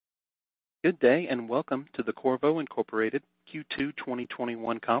Good day, and welcome to the Qorvo Incorporated Q2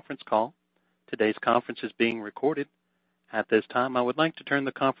 2021 conference call. Today's conference is being recorded. At this time, I would like to turn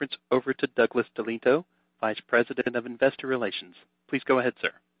the conference over to Douglas DeLito, Vice President of Investor Relations. Please go ahead,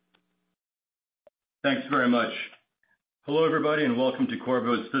 sir. Thanks very much. Hello, everybody, and welcome to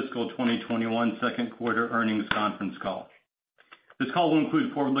Qorvo's fiscal 2021 second quarter earnings conference call. This call will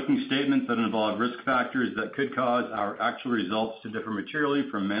include forward-looking statements that involve risk factors that could cause our actual results to differ materially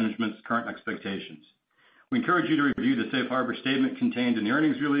from management's current expectations. We encourage you to review the safe harbor statement contained in the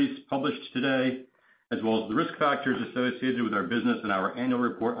earnings release published today, as well as the risk factors associated with our business in our annual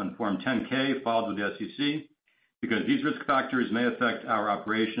report on Form 10-K filed with the SEC, because these risk factors may affect our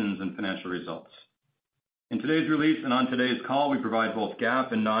operations and financial results. In today's release and on today's call, we provide both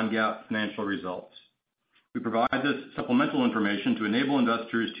GAAP and non-GAAP financial results. We provide this supplemental information to enable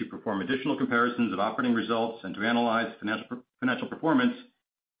investors to perform additional comparisons of operating results and to analyze financial performance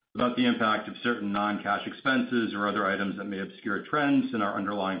without the impact of certain non-cash expenses or other items that may obscure trends in our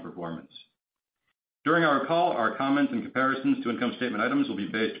underlying performance. During our call, our comments and comparisons to income statement items will be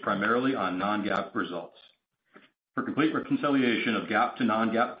based primarily on non-GAAP results. For complete reconciliation of GAAP to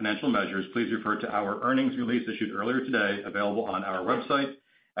non-GAAP financial measures, please refer to our earnings release issued earlier today, available on our website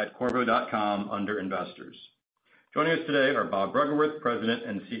at qorvo.com under Investors. Joining us today are Bob Bruggeworth, President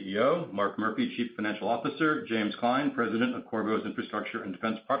and CEO, Mark Murphy, Chief Financial Officer, James Klein, President of Qorvo's Infrastructure and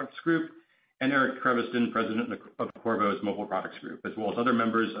Defense Products Group, and Eric Creviston, President of Qorvo's Mobile Products Group, as well as other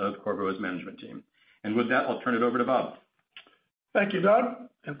members of Qorvo's management team. And with that, I'll turn it over to Bob. Thank you, Doug,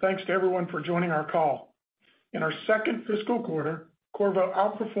 and thanks to everyone for joining our call. In our second fiscal quarter, Qorvo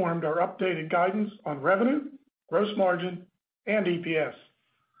outperformed our updated guidance on revenue, gross margin, and EPS.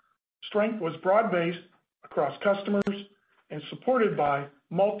 Strength was broad-based across customers and supported by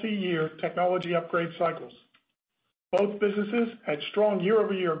multi-year technology upgrade cycles. Both businesses had strong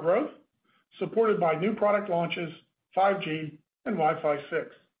year-over-year growth, supported by new product launches, 5G and Wi-Fi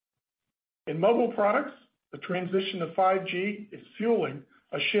 6. In mobile products, the transition to 5G is fueling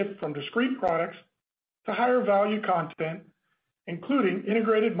a shift from discrete products to higher value content, including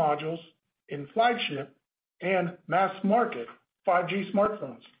integrated modules in flagship and mass market 5G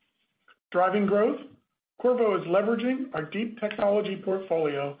smartphones. Driving growth, Qorvo is leveraging our deep technology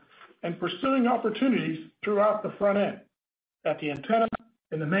portfolio and pursuing opportunities throughout the front end, at the antenna,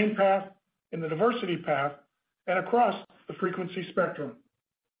 in the main path, in the diversity path, and across the frequency spectrum.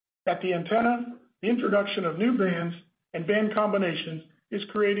 At the antenna, the introduction of new bands and band combinations is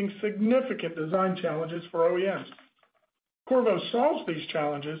creating significant design challenges for OEMs. Qorvo solves these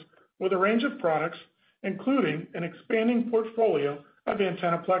challenges with a range of products, including an expanding portfolio of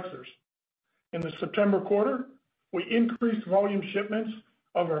antennaplexers. In the September quarter, we increased volume shipments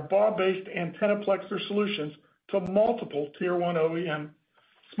of our BAW-based antennaplexer solutions to multiple Tier 1 OEM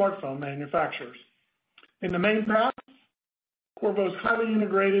smartphone manufacturers. In the main path, Qorvo's highly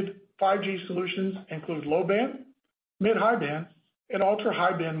integrated 5G solutions include low band, mid-high band, and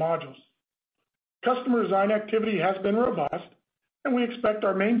ultra-high band modules. Customer design activity has been robust, and we expect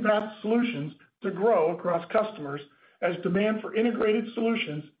our main path solutions to grow across customers as demand for integrated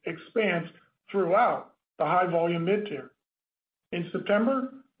solutions expands throughout the high volume mid-tier. In September,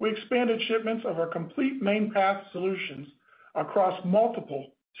 we expanded shipments of our complete main path solutions across multiple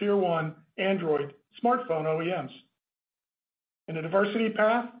Tier 1 Android smartphone OEMs. In the diversity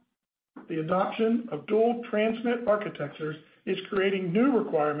path, the adoption of dual transmit architectures is creating new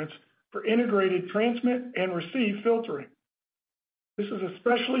requirements for integrated transmit and receive filtering. This is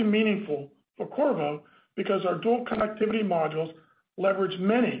especially meaningful for Qorvo because our dual connectivity modules leverage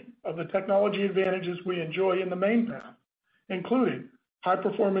many of the technology advantages we enjoy in the main path, including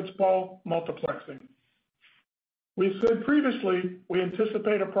high-performance BAW multiplexing. We've said previously we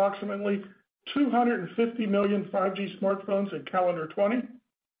anticipate approximately 250 million 5G smartphones in calendar 20,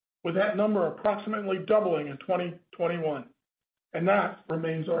 with that number approximately doubling in 2021, and that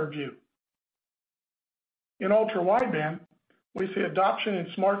remains our view. In ultra-wideband, we see adoption in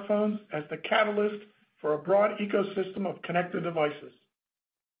smartphones as the catalyst for a broad ecosystem of connected devices.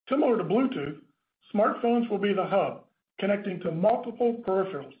 Similar to Bluetooth, smartphones will be the hub, connecting to multiple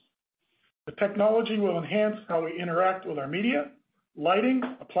peripherals. The technology will enhance how we interact with our media, lighting,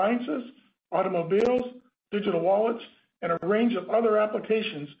 appliances, automobiles, digital wallets, and a range of other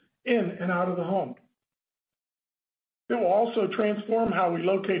applications in and out of the home. It will also transform how we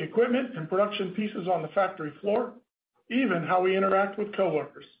locate equipment and production pieces on the factory floor, even how we interact with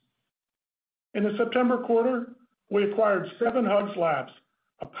coworkers. In the September quarter, we acquired 7Hugs Labs,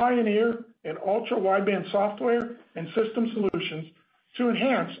 a pioneer in ultra-wideband software and system solutions to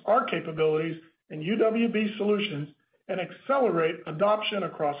enhance our capabilities in UWB solutions and accelerate adoption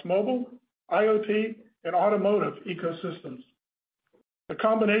across mobile IoT, and automotive ecosystems. The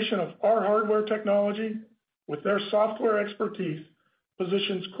combination of our hardware technology with their software expertise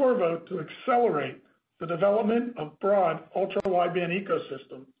positions Qorvo to accelerate the development of broad ultra-wideband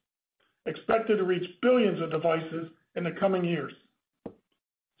ecosystems, expected to reach billions of devices in the coming years.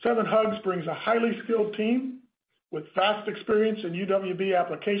 7Hugs brings a highly skilled team with vast experience in UWB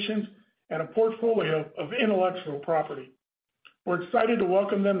applications and a portfolio of intellectual property. We're excited to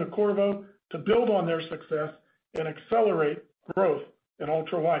welcome them to Qorvo to build on their success and accelerate growth in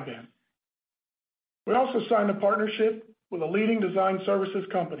ultra-wideband. We also signed a partnership with a leading design services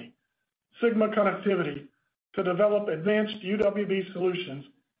company, Sigma Connectivity, to develop advanced UWB solutions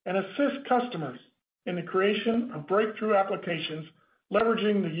and assist customers in the creation of breakthrough applications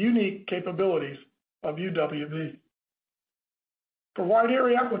leveraging the unique capabilities of UWB. For wide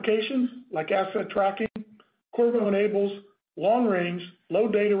area applications like asset tracking, Qorvo enables long-range, low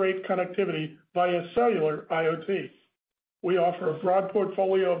data rate connectivity via cellular IoT. We offer a broad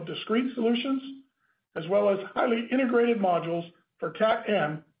portfolio of discrete solutions, as well as highly integrated modules for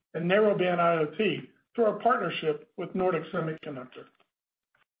Cat-M and narrowband IoT through our partnership with Nordic Semiconductor.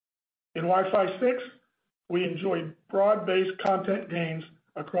 In Wi-Fi 6, we enjoyed broad-based content gains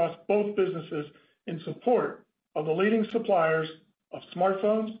across both businesses in support of the leading suppliers of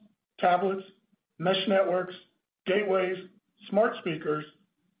smartphones, tablets, mesh networks, gateways, smart speakers,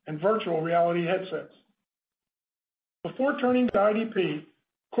 and virtual reality headsets. Before turning to IDP,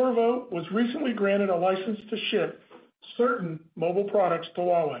 Qorvo was recently granted a license to ship certain mobile products to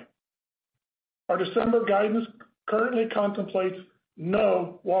Huawei. Our December guidance currently contemplates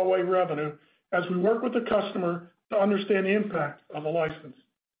no Huawei revenue as we work with the customer to understand the impact of the license.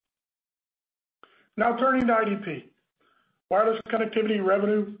 Now turning to IDP. Wireless connectivity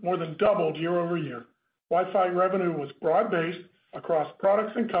revenue more than doubled year over year. Wi-Fi revenue was broad-based across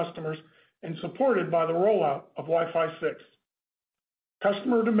products and customers and supported by the rollout of Wi-Fi 6.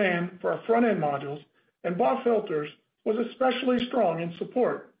 Customer demand for our front-end modules and BAW filters was especially strong in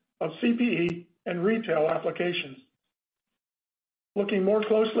support of CPE and retail applications. Looking more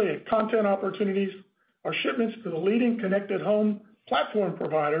closely at content opportunities, our shipments to the leading connected home platform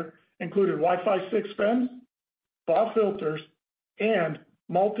provider included Wi-Fi 6 FEMs, BAW filters, and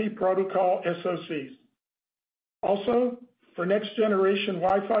multi-protocol SoCs. Also, for next generation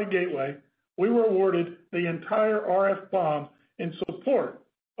Wi-Fi gateway, we were awarded the entire RF BOM in support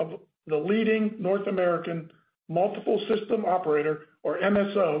of the leading North American multiple system operator, or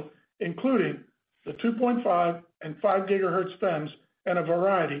MSO, including the 2.5 and 5 gigahertz FEMs and a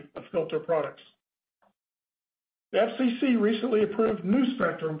variety of filter products. The FCC recently approved new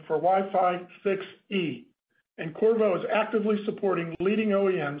spectrum for Wi-Fi 6E, and Qorvo is actively supporting leading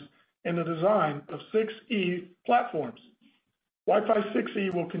OEMs in the design of 6E platforms. Wi-Fi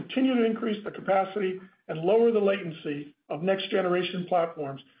 6E will continue to increase the capacity and lower the latency of next generation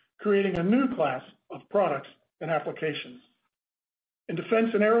platforms, creating a new class of products and applications. In defense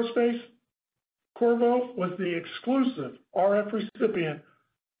and aerospace, Qorvo was the exclusive RF recipient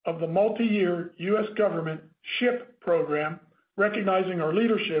of the multi-year U.S. government SHIP program, recognizing our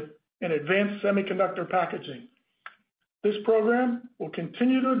leadership in advanced semiconductor packaging. This program will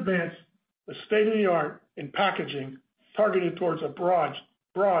continue to advance the state-of-the-art in packaging targeted towards a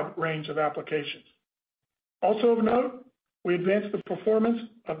broad range of applications. Also of note, we advanced the performance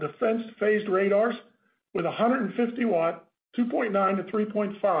of defense phased radars with 150 watt, 2.9 to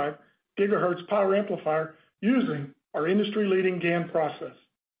 3.5 gigahertz power amplifier using our industry-leading GaN process.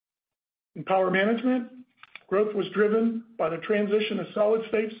 In power management, growth was driven by the transition of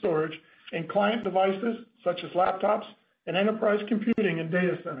solid-state storage in client devices such as laptops and enterprise computing in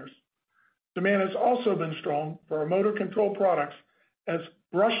data centers. Demand has also been strong for our motor control products as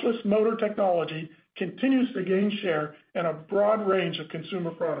brushless motor technology continues to gain share in a broad range of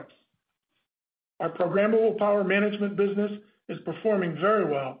consumer products. Our programmable power management business is performing very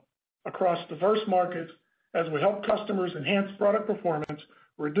well across diverse markets as we help customers enhance product performance,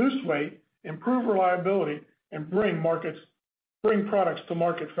 reduce weight, improve reliability, and bring products to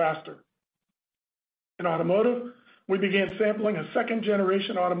market faster. In automotive, we began sampling a second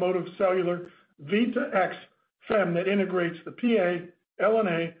generation automotive cellular V2X FEM that integrates the PA,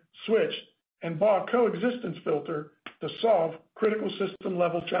 LNA, switch, and BAW coexistence filter to solve critical system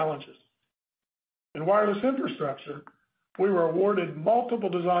level challenges. In wireless infrastructure, we were awarded multiple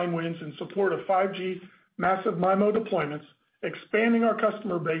design wins in support of 5G massive MIMO deployments, expanding our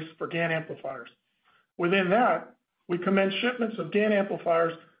customer base for GaN amplifiers. Within that, we commenced shipments of GaN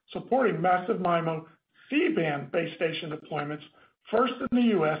amplifiers supporting massive MIMO C-band base station deployments, first in the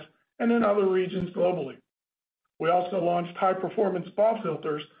U.S. and in other regions globally. We also launched high-performance BAW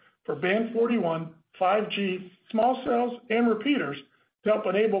filters for Band 41 5G small cells and repeaters to help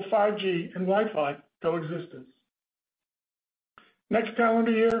enable 5G and Wi-Fi coexistence. Next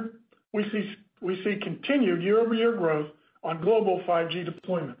calendar year, we see continued year-over-year growth on global 5G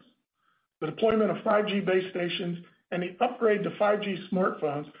deployments. The deployment of 5G base stations and the upgrade to 5G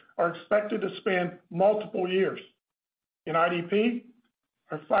smartphones are expected to span multiple years. In IDP,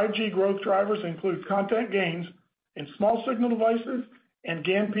 our 5G growth drivers include content gains in small signal devices and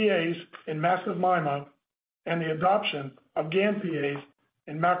GaN PAs in massive MIMO, and the adoption of GaN PAs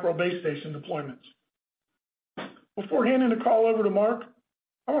in macro base station deployments. Before handing the call over to Mark,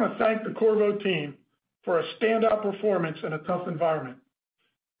 I want to thank the Qorvo team for a standout performance in a tough environment.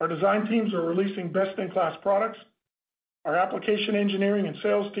 Our design teams are releasing best-in-class products. Our application engineering and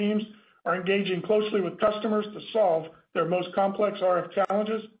sales teams are engaging closely with customers to solve their most complex RF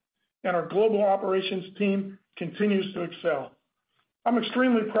challenges, and our global operations team continues to excel. I'm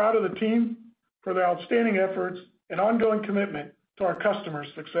extremely proud of the team for their outstanding efforts and ongoing commitment to our customers'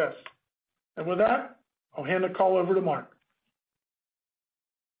 success. And with that, I'll hand the call over to Mark.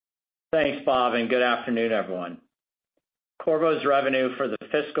 Thanks, Bob, and good afternoon, everyone. Qorvo's revenue for the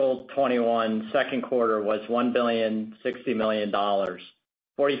fiscal 21 second quarter was $1,060 million,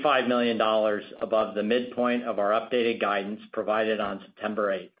 $45 million above the midpoint of our updated guidance provided on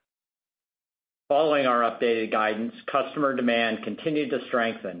September 8th. Following our updated guidance, customer demand continued to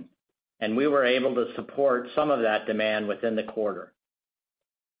strengthen, and we were able to support some of that demand within the quarter.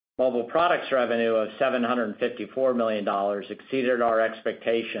 Mobile products revenue of $754 million exceeded our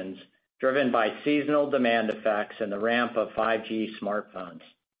expectations, driven by seasonal demand effects and the ramp of 5G smartphones.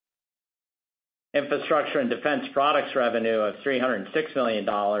 Infrastructure and defense products revenue of $306 million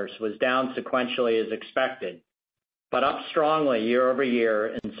was down sequentially as expected, but up strongly year over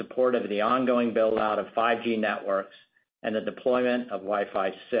year in support of the ongoing build-out of 5G networks and the deployment of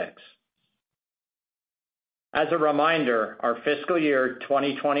Wi-Fi 6. As a reminder, our fiscal year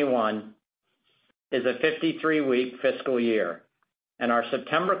 2021 is a 53-week fiscal year, and our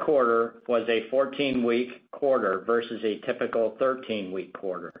September quarter was a 14-week quarter versus a typical 13-week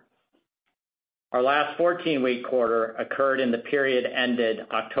quarter. Our last 14-week quarter occurred in the period ended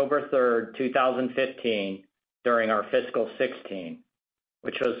October 3rd, 2015, during our fiscal 16,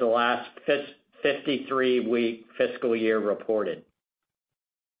 which was the last 53-week fiscal year reported.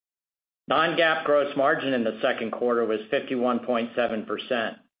 Non-GAAP gross margin in the second quarter was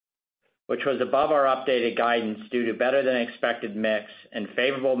 51.7%, which was above our updated guidance due to better than expected mix and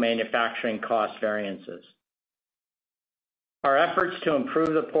favorable manufacturing cost variances. Our efforts to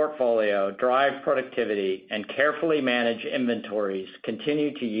improve the portfolio, drive productivity, and carefully manage inventories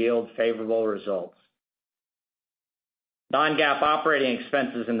continue to yield favorable results. Non-GAAP operating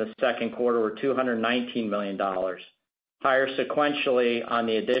expenses in the second quarter were $219 million, higher sequentially on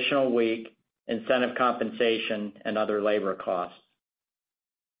the additional week, incentive compensation, and other labor costs.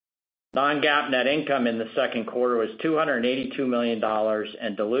 Non-GAAP net income in the second quarter was $282 million,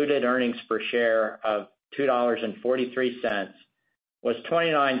 and diluted earnings per share of $2.43 was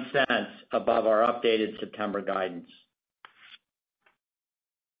 29 cents above our updated September guidance.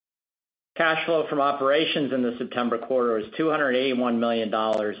 Cash flow from operations in the September quarter was $281 million,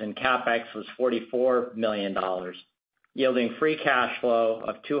 and CapEx was $44 million, yielding free cash flow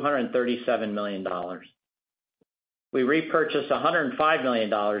of $237 million. We repurchased $105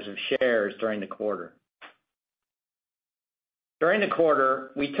 million of shares during the quarter. During the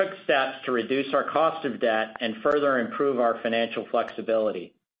quarter, we took steps to reduce our cost of debt and further improve our financial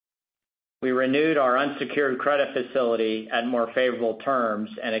flexibility. We renewed our unsecured credit facility at more favorable terms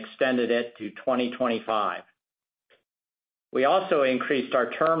and extended it to 2025. We also increased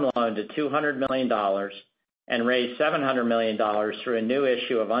our term loan to $200 million and raised $700 million through a new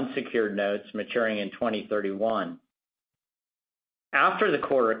issue of unsecured notes maturing in 2031. After the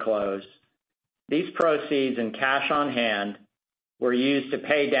quarter close, these proceeds and cash on hand were used to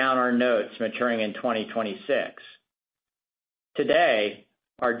pay down our notes maturing in 2026. Today,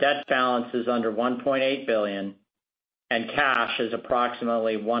 our debt balance is under $1.8 billion, and cash is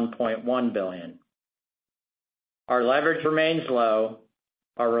approximately $1.1 billion. Our leverage remains low,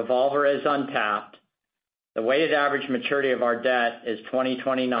 our revolver is untapped, the weighted average maturity of our debt is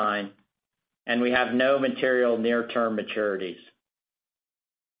 2029, and we have no material near-term maturities.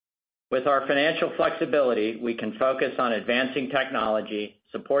 With our financial flexibility, we can focus on advancing technology,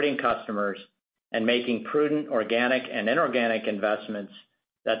 supporting customers, and making prudent organic and inorganic investments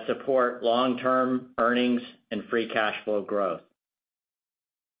that support long-term earnings and free cash flow growth.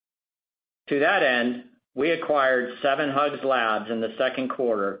 To that end, we acquired 7 Hugs Labs in the second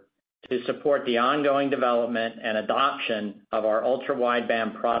quarter to support the ongoing development and adoption of our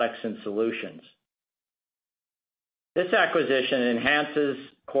ultra-wideband products and solutions. This acquisition enhances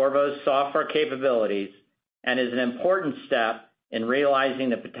Qorvo's software capabilities and is an important step in realizing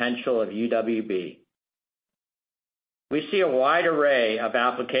the potential of UWB. We see a wide array of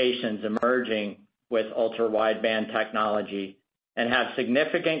applications emerging with ultra-wideband technology and have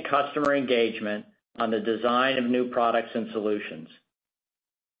significant customer engagement on the design of new products and solutions.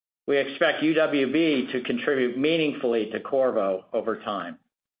 We expect UWB to contribute meaningfully to Qorvo over time.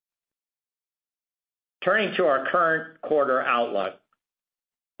 Turning to our current quarter outlook,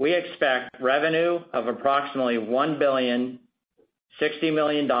 we expect revenue of approximately $1,060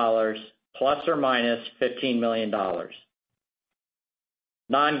 million ±$15 million.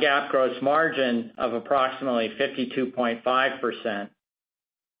 Non-GAAP gross margin of approximately 52.5%,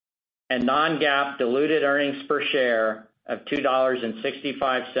 and non-GAAP diluted earnings per share of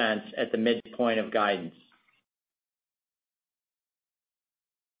 $2.65 at the midpoint of guidance.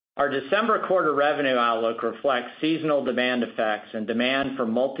 Our December quarter revenue outlook reflects seasonal demand effects and demand for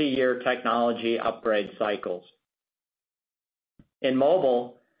multi-year technology upgrade cycles. In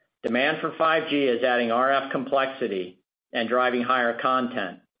mobile, demand for 5G is adding RF complexity and driving higher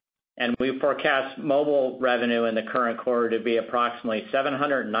content, and we forecast mobile revenue in the current quarter to be approximately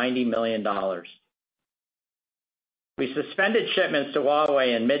 $790 million. We suspended shipments to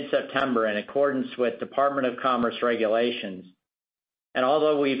Huawei in mid-September in accordance with Department of Commerce regulations, and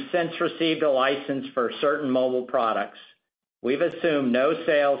although we've since received a license for certain mobile products, we've assumed no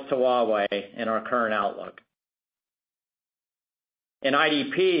sales to Huawei in our current outlook. In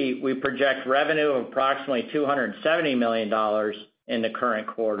IDP, we project revenue of approximately $270 million in the current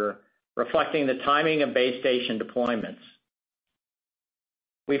quarter, reflecting the timing of base station deployments.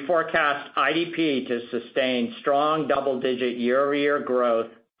 We forecast IDP to sustain strong double-digit year-over-year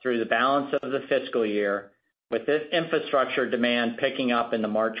growth through the balance of the fiscal year, with this infrastructure demand picking up in the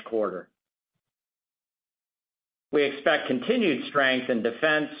March quarter. We expect continued strength in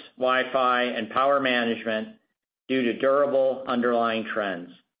defense, Wi-Fi, and power management due to durable underlying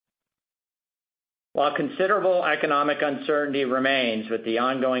trends. While considerable economic uncertainty remains with the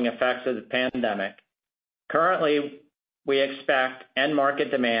ongoing effects of the pandemic, currently we expect end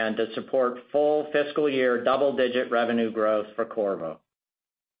market demand to support full fiscal year double-digit revenue growth for Qorvo.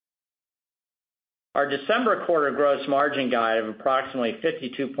 Our December quarter gross margin guide of approximately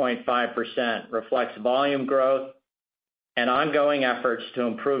 52.5% reflects volume growth and ongoing efforts to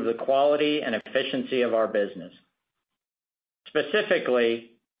improve the quality and efficiency of our business.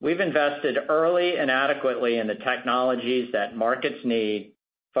 Specifically, we've invested early and adequately in the technologies that markets need,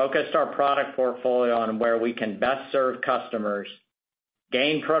 focused our product portfolio on where we can best serve customers,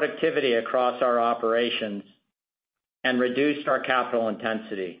 gain productivity across our operations, and reduced our capital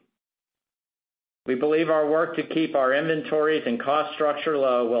intensity. We believe our work to keep our inventories and cost structure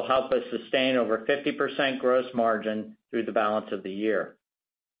low will help us sustain over 50% gross margin through the balance of the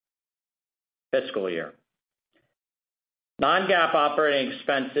fiscal year. Non-GAAP operating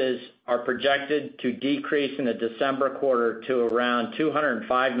expenses are projected to decrease in the December quarter to around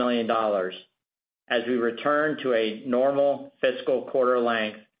 $205 million as we return to a normal fiscal quarter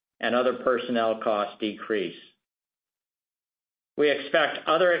length and other personnel costs decrease. We expect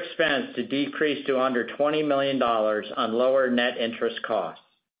other expense to decrease to under $20 million on lower net interest costs.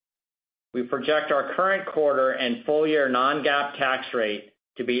 We project our current quarter and full year non-GAAP tax rate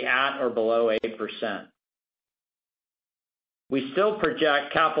to be at or below 8%. We still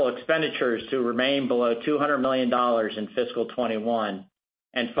project capital expenditures to remain below $200 million in fiscal 21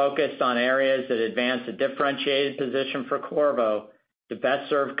 and focused on areas that advance a differentiated position for Qorvo to best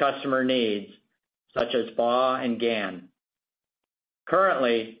serve customer needs, such as BAW and GaN.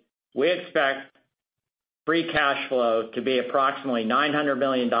 Currently, we expect free cash flow to be approximately $900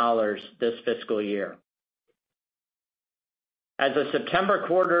 million this fiscal year. As the September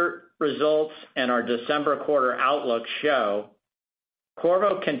quarter results and our December quarter outlook show,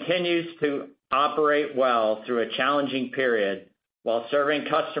 Qorvo continues to operate well through a challenging period while serving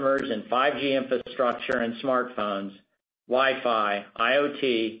customers in 5G infrastructure and smartphones, Wi-Fi,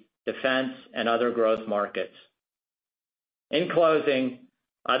 IoT, defense, and other growth markets. In closing,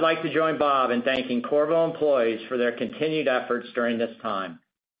 I'd like to join Bob in thanking Qorvo employees for their continued efforts during this time.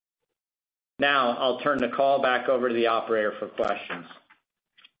 Now, I'll turn the call back over to the operator for questions.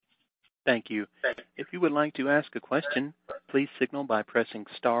 Thank you. If you would like to ask a question, please signal by pressing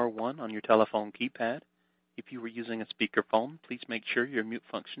 *1 on your telephone keypad. If you are using a speakerphone, please make sure your mute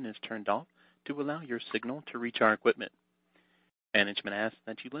function is turned off to allow your signal to reach our equipment. Management asks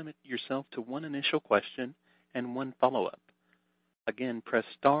that you limit yourself to one initial question and one follow-up. Again, press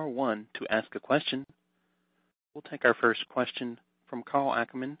star one to ask a question. We'll take our first question from Karl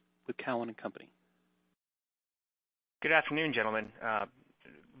Ackerman with Cowen and Company. Good afternoon, gentlemen.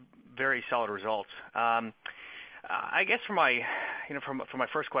 Very solid results. I guess for my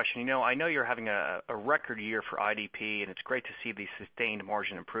first question, I know you're having a record year for IDP, and it's great to see the sustained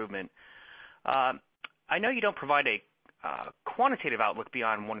margin improvement. I know you don't provide a quantitative outlook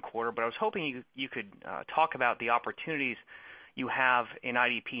beyond one quarter, but I was hoping you could talk about the opportunities you have in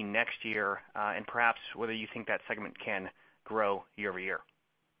IDP next year, and perhaps whether you think that segment can grow year-over-year.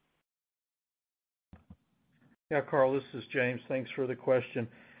 Yeah, Karl, this is James. Thanks for the question.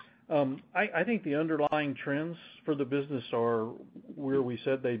 I think the underlying trends for the business are where we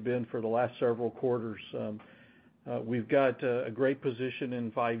said they've been for the last several quarters. We've got a great position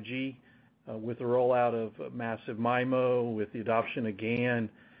in 5G with the rollout of massive MIMO, with the adoption of GaN,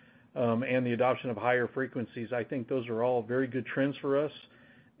 and the adoption of higher frequencies. I think those are all very good trends for us,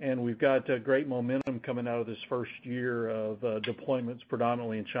 and we've got great momentum coming out of this first year of deployments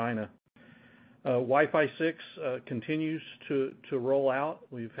predominantly in China. Wi-Fi 6 continues to roll out.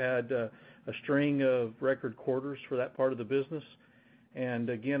 We've had a string of record quarters for that part of the business. And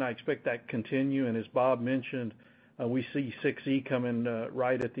again, I expect that to continue. And as Bob mentioned, we see 6E coming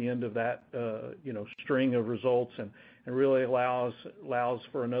right at the end of that string of results, and really allows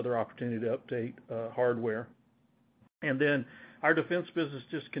for another opportunity to update hardware. And then our defense business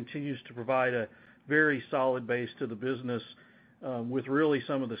just continues to provide a very solid base to the business, with really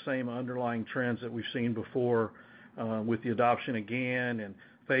some of the same underlying trends that we've seen before, with the adoption of GaN and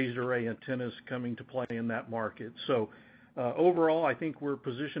phased array antennas coming to play in that market. So overall, I think we're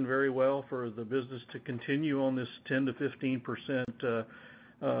positioned very well for the business to continue on this 10 to 15%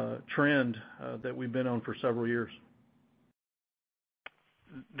 trend that we've been on for several years.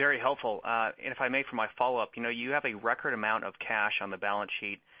 Very helpful. And if I may, for my follow-up, you have a record amount of cash on the balance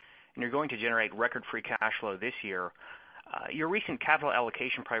sheet, and you're going to generate record free cash flow this year. Your recent capital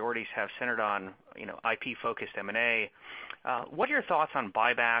allocation priorities have centered on, IP-focused M&A. What are your thoughts on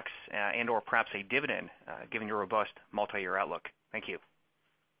buybacks and/or perhaps a dividend, given your robust multi-year outlook? Thank you.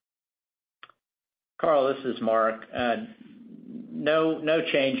 Karl, this is Mark. No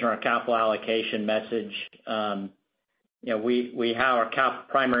change in our capital allocation message. We have our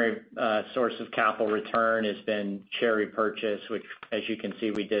primary source of capital return has been share repurchase, which, as you can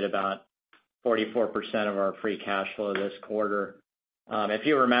see, we did about 44% of our free cash flow this quarter. If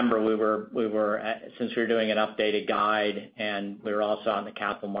you remember, since we were doing an updated guide and we were also on the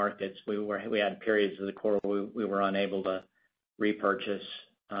capital markets, we had periods of the quarter we were unable to repurchase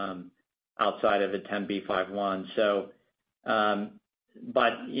outside of the 10b5-1. So,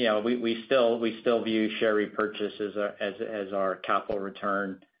 but we still view share repurchase as our capital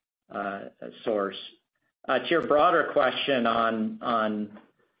return source. To your broader question on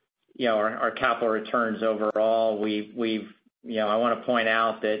our capital returns overall, I want to point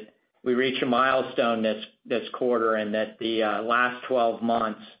out that we reached a milestone this quarter, and that the last 12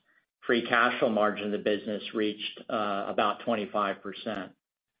 months free cash flow margin of the business reached about 25%,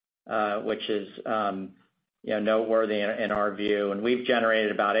 which is noteworthy in our view. And we've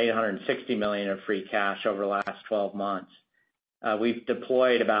generated about $860 million of free cash over the last 12 months. We've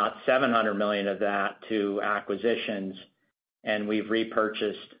deployed about $700 million of that to acquisitions, and we've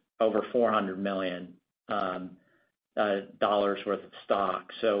repurchased over $400 million dollars worth of stock.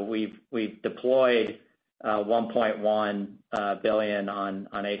 So we've deployed $1.1 billion on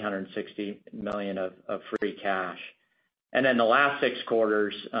 $860 million of free cash. And then the last 6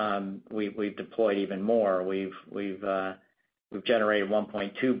 quarters, we've deployed even more. We've generated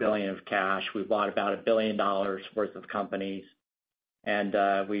 $1.2 billion of cash. We've bought about $1 billion worth of companies, and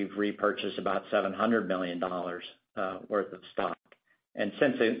we've repurchased about $700 million worth of stock. And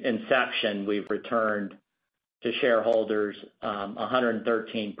since inception, we've returned to shareholders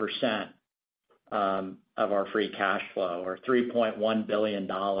 113% of our free cash flow, or $3.1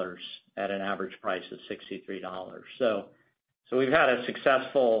 billion at an average price of $63. So we've had a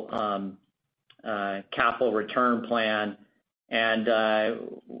successful capital return plan, and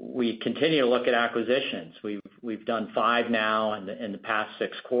we continue to look at acquisitions. We've done 5 now in the past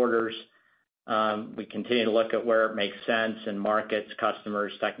 6 quarters. We continue to look at where it makes sense in markets,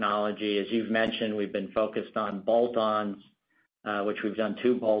 customers, technology. As you've mentioned, we've been focused on bolt-ons, which we've done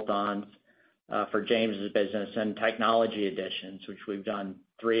 2 bolt-ons for James's business, and technology additions, which we've done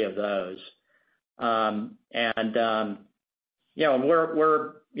 3 of those.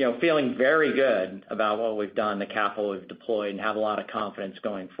 We're feeling very good about what we've done, the capital we've deployed, and have a lot of confidence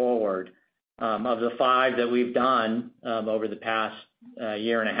going forward. Of the 5 that we've done over the past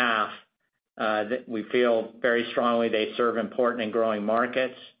year and a half, We feel very strongly they serve important and growing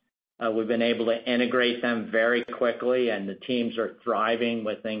markets. We've been able to integrate them very quickly, and the teams are thriving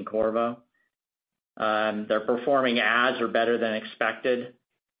within Qorvo. They're performing as or better than expected.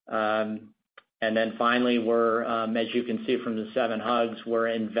 Finally, we're, as you can see from the 7 hugs, we're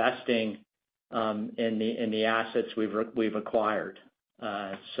investing in the assets we've acquired.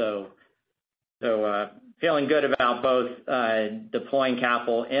 Feeling good about both deploying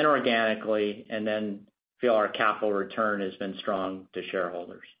capital inorganically and then feel our capital return has been strong to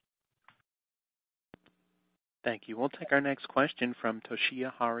shareholders. Thank you. We'll take our next question from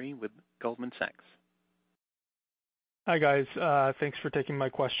Toshiya Hari with Goldman Sachs. Hi, guys. Thanks for taking my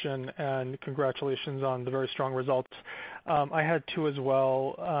question, and congratulations on the very strong results. I had 2 as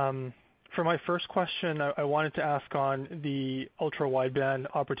well. For my first question, I wanted to ask on the ultra-wideband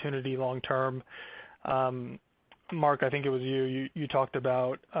opportunity long term. Mark, I think it was you talked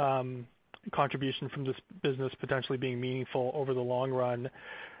about contribution from this business potentially being meaningful over the long run.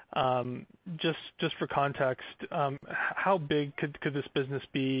 Just for context, how big could this business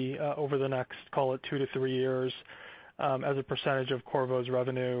be over the next, call it 2 to 3 years, as a percentage of Qorvo's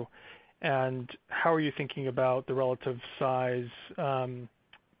revenue? And how are you thinking about the relative size of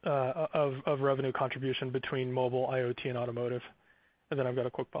revenue contribution between mobile, IoT, and automotive? And then I've got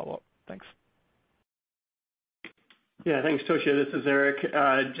a quick follow-up. Thanks. Yeah, thanks, Toshiya. This is Eric.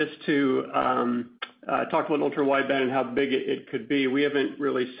 Just to talk about ultra-wideband and how big it could be. We haven't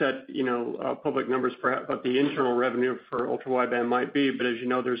really set public numbers for what the internal revenue for ultra-wideband might be, but as you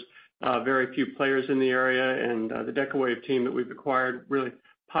know, there's very few players in the area, and the Decawave team that we've acquired really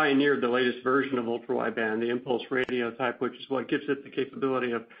pioneered the latest version of ultra-wideband, the impulse radio type, which is what gives it the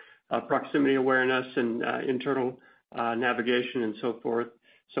capability of proximity awareness and internal navigation and so forth.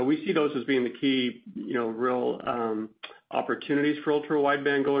 So we see those as being the key, real opportunities for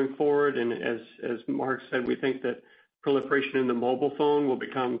ultra-wideband going forward. And as Mark said, we think that proliferation in the mobile phone will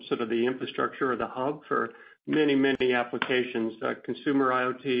become sort of the infrastructure or the hub for many, many applications. Consumer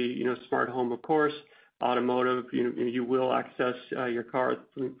IoT, smart home, of course, automotive, you will access your car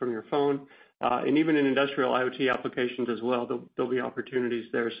from your phone. And even in industrial IoT applications as well, there'll be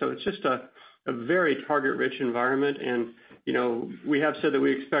opportunities there. So it's just a very target-rich environment. And, we have said that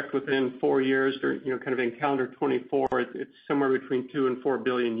we expect within 4 years, or, kind of in calendar 24, it's somewhere between 2 and 4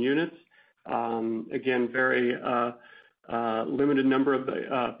 billion units. Again, very limited number of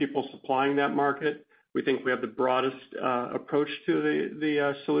people supplying that market. We think we have the broadest approach to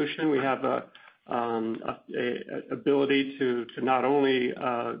the solution. We have a ability to not only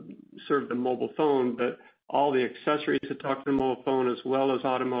serve the mobile phone, but all the accessories that talk to the mobile phone, as well as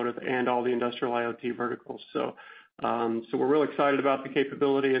automotive and all the industrial IoT verticals. So we're real excited about the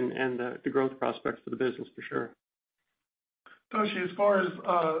capability and the growth prospects for the business for sure. Toshi, as far as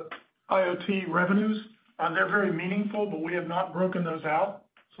IoT revenues, they're very meaningful, but we have not broken those out.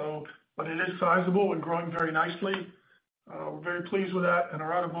 But it is sizable and growing very nicely. We're very pleased with that. And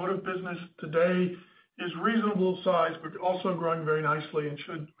our automotive business today is reasonable size, but also growing very nicely and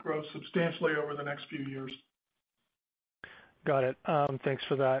should grow substantially over the next few years. Got it. Thanks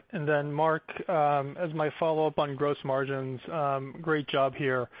for that. And then Mark, as my follow-up on gross margins, great job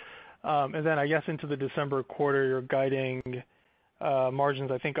here. And then I guess into the December quarter, you're guiding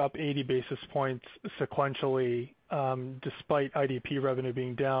margins, I think, up 80 basis points sequentially, despite IDP revenue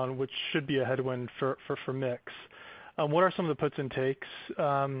being down, which should be a headwind for mix. What are some of the puts and takes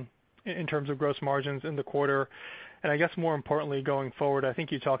in terms of gross margins in the quarter? And I guess more importantly, going forward, I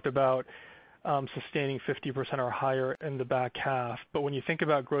think you talked about sustaining 50% or higher in the back half. But when you think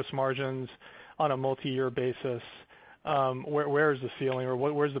about gross margins on a multi-year basis, where is the ceiling, or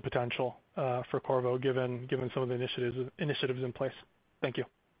where's the potential for Qorvo given some of the initiatives in place? Thank you.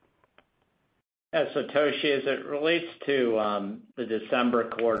 Yeah, so Toshi, as it relates to the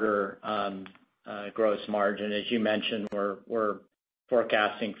December quarter gross margin, as you mentioned, we're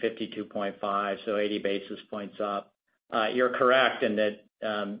forecasting 52.5, so 80 basis points up. You're correct in that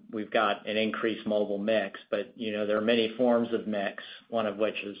we've got an increased mobile mix, but there are many forms of mix, one of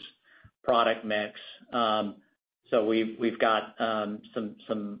which is product mix. So we've got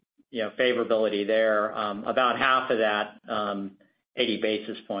some favorability there. About half of that 80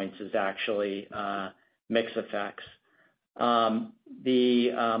 basis points is actually mix effects.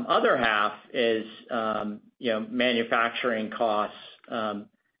 The other half is manufacturing costs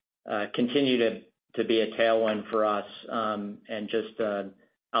continue to be a tailwind for us, and just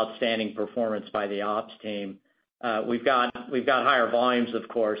outstanding performance by the ops team. We've got higher volumes, of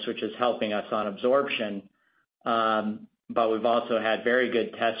course, which is helping us on absorption, but we've also had very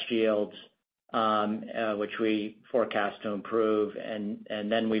good test yields which we forecast to improve. And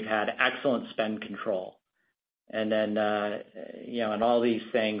then we've had excellent spend control. And then, and all these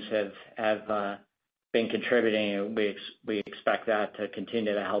things have been contributing. We expect that to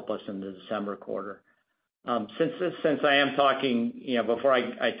continue to help us in the December quarter. Since I am talking, before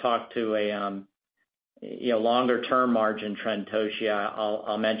I talk to a longer term margin trend, Toshiya,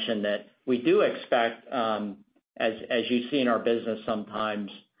 I'll mention that we do expect, as you see in our business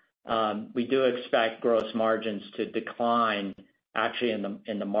sometimes, we do expect gross margins to decline actually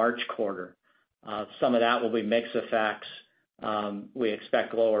in the March quarter. Some of that will be mix effects. We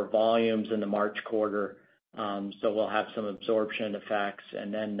expect lower volumes in the March quarter, so we'll have some absorption effects,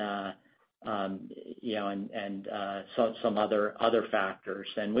 and then some other factors.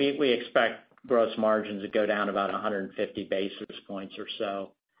 And we expect gross margins to go down about 150 basis points or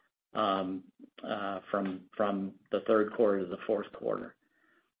so from the third quarter to the fourth quarter.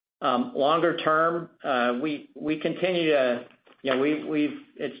 Longer term, we continue to,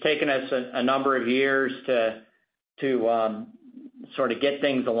 it's taken us a number of years to sort of get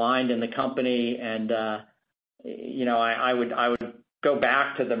things aligned in the company, and I would go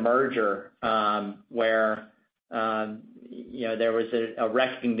back to the merger where there was a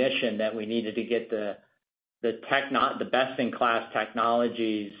recognition that we needed to get the best-in-class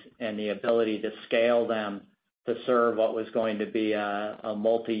technologies and the ability to scale them to serve what was going to be a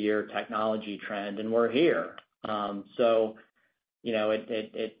multi-year technology trend, and we're here. So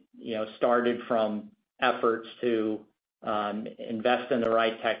it started from efforts to invest in the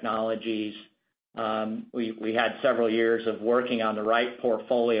right technologies. We had several years of working on the right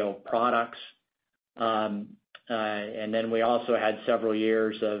portfolio of products, and then we also had several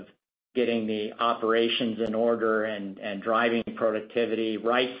years of getting the operations in order and driving productivity,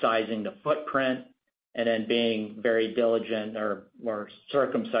 right-sizing the footprint, and then being very diligent or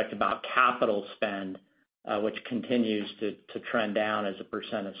circumspect about capital spend, which continues to trend down as a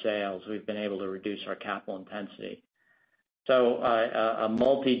percent of sales. We've been able to reduce our capital intensity. So a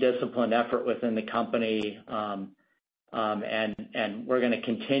multidisciplined effort within the company, and we're going to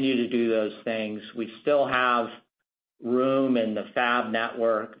continue to do those things. We still have room in the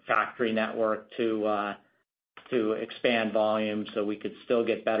factory network to expand volume, so we could still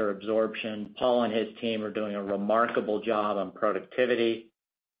get better absorption. Paul and his team are doing a remarkable job on productivity.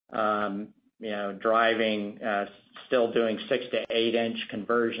 Driving, still doing 6 to 8 inch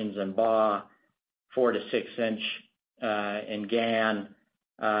conversions in BAW, 4 to 6 inch in GaN.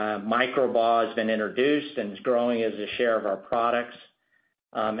 Micro BAW has been introduced and is growing as a share of our products.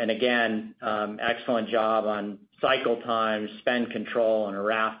 And again, excellent job on cycle times, spend control, and a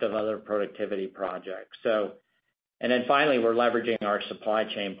raft of other productivity projects. And then finally, we're leveraging our supply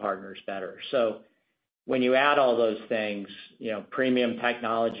chain partners better. So when you add all those things, premium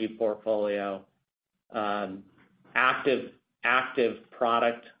technology portfolio, active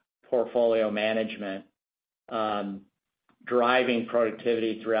product portfolio management, driving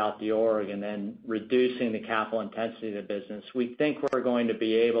productivity throughout the org, and then reducing the capital intensity of the business, we think we're going to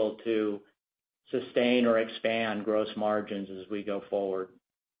be able to sustain or expand gross margins as we go forward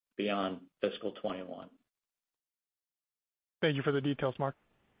beyond fiscal 21. Thank you for the details, Mark.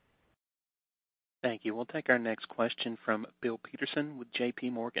 Thank you. We'll take our next question from Bill Peterson with J.P.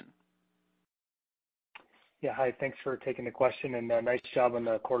 Morgan. Yeah, hi. Thanks for taking the question, and nice job on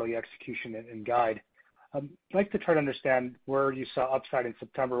the quarterly execution and guide. I'd like to try to understand where you saw upside in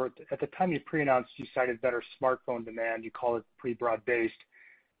September. At the time you pre-announced, you cited better smartphone demand. You call it pretty broad-based,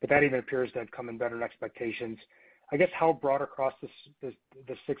 but that even appears to have come in better than expectations. I guess how broad across the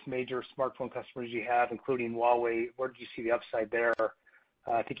 6 major smartphone customers you have, including Huawei, where did you see the upside there?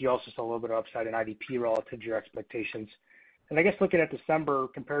 I think you also saw a little bit of upside in IDP relative to your expectations. And I guess looking at December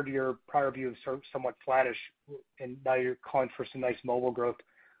compared to your prior view of somewhat flattish, and now you're calling for some nice mobile growth.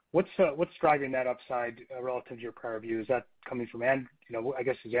 What's driving that upside relative to your prior view? Is that coming from I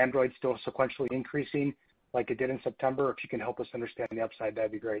guess is Android still sequentially increasing like it did in September? If you can help us understand the upside,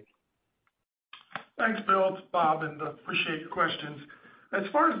 that'd be great. Thanks, Bill. It's Bob, and appreciate your questions. As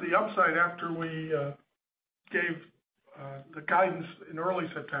far as the upside after we gave the guidance in early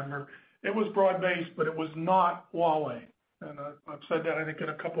September, it was broad-based, but it was not Huawei. And I've said that, I think, in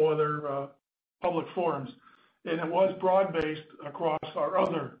a couple other public forums. And it was broad-based across our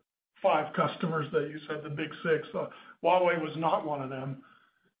other 5 customers that you said, the big 6. Huawei was not one of them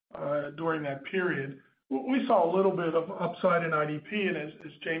during that period. We saw a little bit of upside in IDP, and as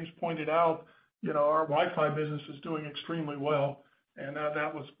James pointed out, our Wi-Fi business is doing extremely well, and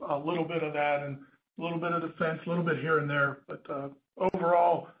that was a little bit of that and a little bit of defense, a little bit here and there. But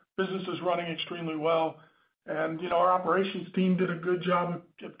overall, business is running extremely well. And, our operations team did a good job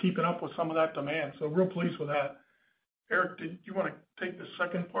of keeping up with some of that demand. So real pleased with that. Eric, did you want to take the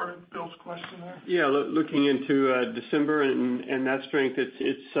second part of Bill's question there? Yeah, looking into December and that strength,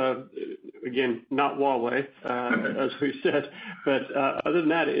 it's again, not Huawei, as we said, but other than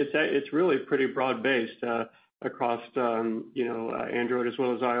that, it's really pretty broad-based across, Android as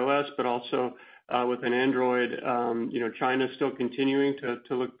well as iOS, but also within Android, China's still continuing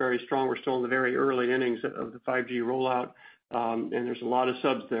to look very strong. We're still in the very early innings of the 5G rollout, and there's a lot of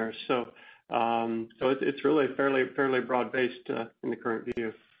subs there. So it's really fairly broad-based in the current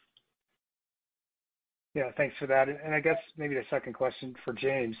view. Yeah, thanks for that. And I guess maybe the second question for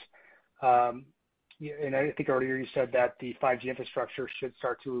James. And I think earlier you said that the 5G infrastructure should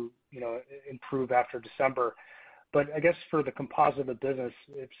start to, improve after December. But I guess for the composite of the business,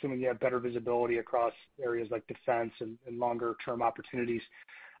 assuming you have better visibility across areas like defense and longer-term opportunities,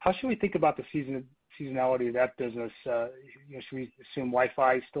 how should we think about the seasonality of that business? Should we assume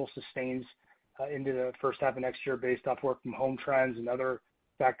Wi-Fi still sustains into the first half of next year based off work from home trends and other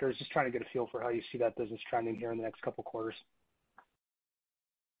factors? Just trying to get a feel for how you see that business trending here in the next couple quarters.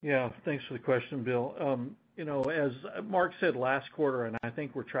 Yeah, thanks for the question, Bill. As Mark said last quarter, and I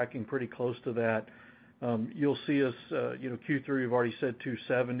think we're tracking pretty close to that, you'll see us, Q3, we've already said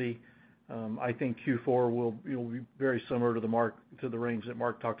 270. I think Q4 will be very similar to the range that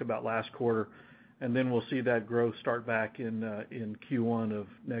Mark talked about last quarter, and then we'll see that growth start back in Q1 of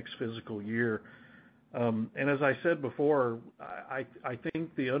next fiscal year. And as I said before, I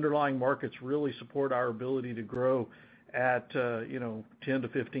think the underlying markets really support our ability to grow at 10 to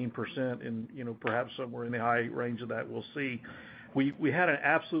 15%, and perhaps somewhere in the high range of that. We'll see. We had an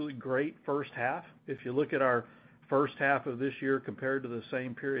absolutely great first half. If you look at our first half of this year compared to the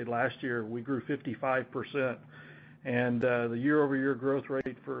same period last year, we grew 55%. And the year-over-year growth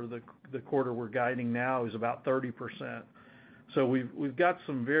rate for the quarter we're guiding now is about 30%. So we've got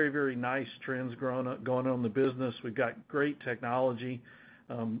some very, very nice trends going on in the business. We've got great technology,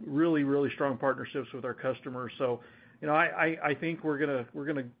 really, really strong partnerships with our customers. So, I think we're gonna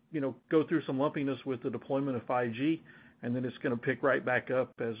go through some lumpiness with the deployment of 5G, and then it's gonna pick right back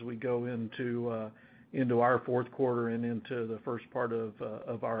up as we go into our fourth quarter and into the first part of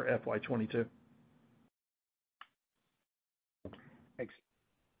our FY22. Thanks.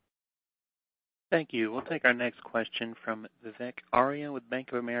 Thank you. We'll take our next question from Vivek Arya with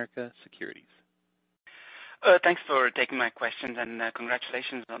Bank of America Securities. Thanks for taking my questions, and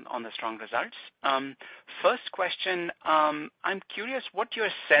congratulations on the strong results. First question, I'm curious what your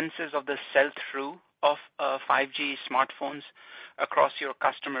sense is of the sell-through of 5G smartphones across your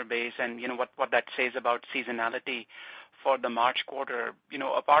customer base, and what that says about seasonality for the March quarter.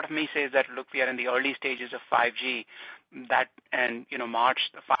 A part of me says that, look, we are in the early stages of 5G, and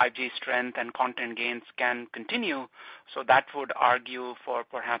March, the 5G strength and content gains can continue, so that would argue for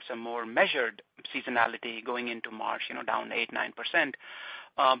perhaps a more measured seasonality going into March, down 8-9%.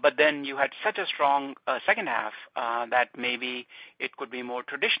 But then you had such a strong second half that maybe it could be more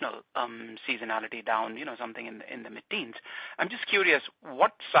traditional seasonality down, something in the mid-teens. I'm just curious,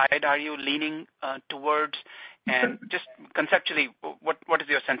 what side are you leaning towards? And just conceptually, what is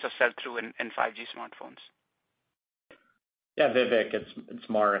your sense of sell-through in 5G smartphones? Yeah, Vivek, it's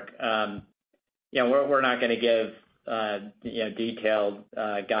Mark. We're not going to give detailed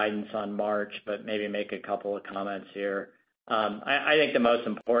guidance on March, but maybe make a couple of comments here. I think the most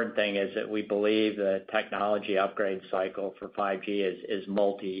important thing is that we believe the technology upgrade cycle for 5G is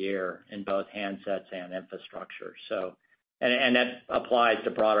multi-year in both handsets and infrastructure. So, and that applies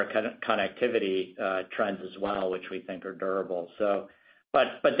to broader connectivity trends as well, which we think are durable. So,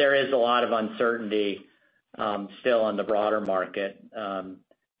 but there is a lot of uncertainty still in the broader market, on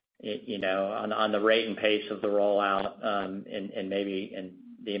the rate and pace of the rollout, and maybe in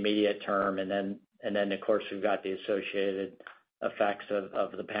the immediate term, and then of course we've got the associated effects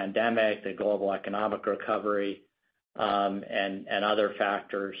of the pandemic, the global economic recovery, and other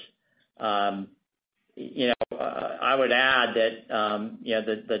factors. I would add that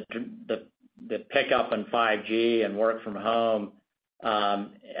the pickup in 5G and work from home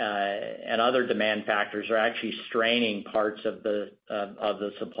and other demand factors are actually straining parts of the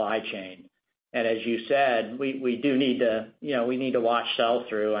supply chain. And as you said, we do need to watch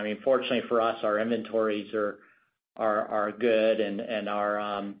sell-through. I mean, fortunately for us, our inventories are good, and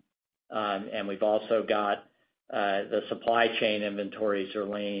we've also got the supply chain inventories are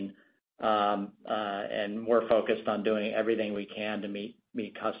lean, and we're focused on doing everything we can to meet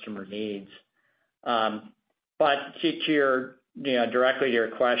customer needs. But directly to your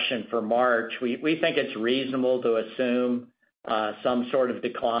question for March, we think it's reasonable to assume some sort of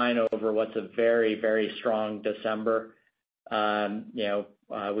decline over what's a very, very strong December.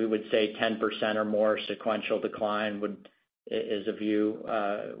 We would say 10% or more sequential decline is a view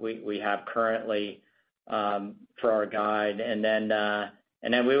we have currently for our guide. And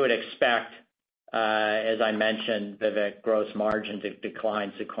then we would expect, as I mentioned, Vivek, gross margin to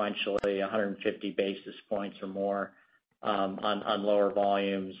decline sequentially 150 basis points or more on lower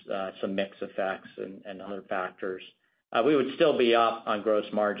volumes, some mix effects and other factors. We would still be up on gross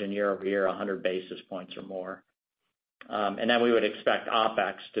margin year-over-year, 100 basis points or more. And then we would expect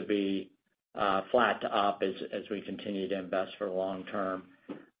OpEx to be flat to up as we continue to invest for the long term.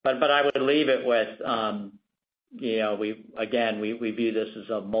 But I would leave it with, we view this as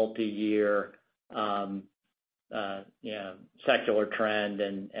a multi-year, secular trend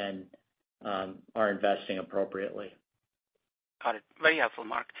and are investing appropriately. Got it. Very helpful,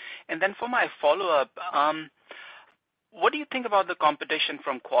 Mark. And then for my follow-up, what do you think about the competition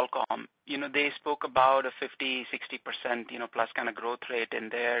from Qualcomm? They spoke about a 50, 60%, plus kind of growth rate in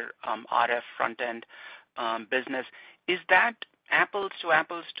their RF front-end business. Is that apples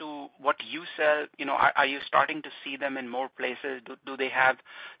to what you sell? Are you starting to see them in more places? Do they have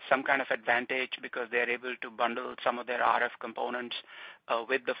some kind of advantage because they're able to bundle some of their RF components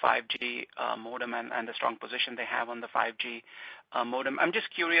with the 5G modem and the strong position they have on the 5G modem? I'm just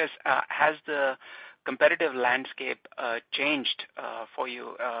curious, has the competitive landscape changed for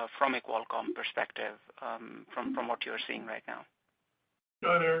you from a Qualcomm perspective from what you're seeing right now? Go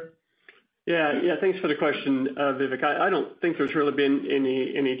ahead, Eric. Yeah. Thanks for the question, Vivek. I don't think there's really been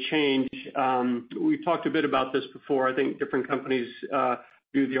any change. We've talked a bit about this before. I think different companies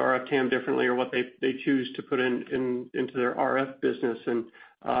view the RF TAM differently, or what they choose to put into their RF business. And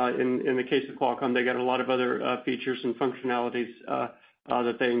in the case of Qualcomm, they got a lot of other features and functionalities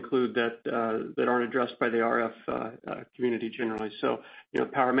that they include that aren't addressed by the RF community generally. So,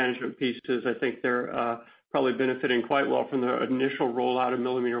 power management pieces, I think they're probably benefiting quite well from the initial rollout of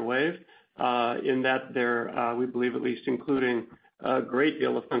millimeter wave. In that they're, we believe, at least including a great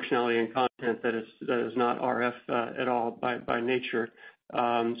deal of functionality and content that is not RF at all by nature.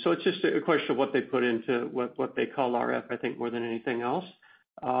 So it's just a question of what they put into what they call RF, I think, more than anything else.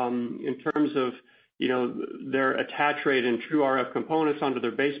 In terms of their attach rate in true RF components onto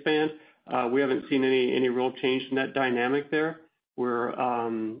their baseband, we haven't seen any real change in that dynamic there. Where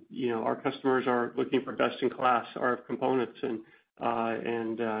our customers are looking for best-in-class RF components, and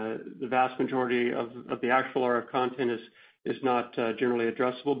the vast majority of the actual RF content is not generally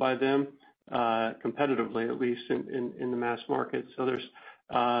addressable by them competitively, at least in the mass market. So there's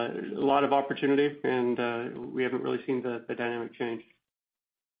a lot of opportunity, and we haven't really seen the dynamic change.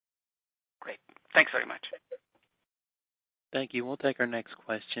 Great. Thanks very much. Thank you. We'll take our next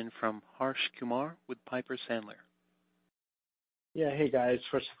question from Harsh Kumar with Piper Sandler. Yeah. Hey, guys.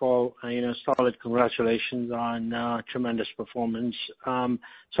 First of all, solid congratulations on tremendous performance. So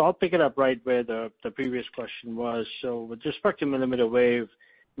I'll pick it up right where the previous question was. So with respect to millimeter wave,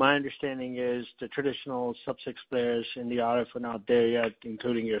 my understanding is the traditional sub-6 players in the RF are not there yet,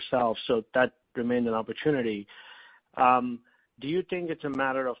 including yourself, so that remained an opportunity. Do you think it's a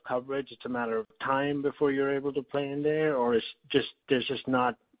matter of coverage, it's a matter of time before you're able to play in there, or there's just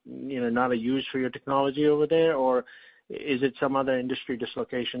not a use for your technology over there? Or is it some other industry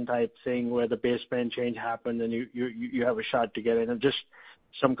dislocation type thing where the baseband change happened and you have a shot to get in? And just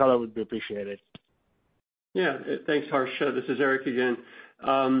some color would be appreciated. Yeah. Thanks, Harsh. This is Eric again.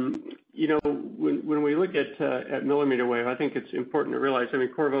 When we look at millimeter wave, I think it's important to realize,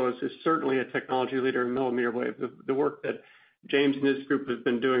 Qorvo is certainly a technology leader in millimeter wave. The work that James and his group has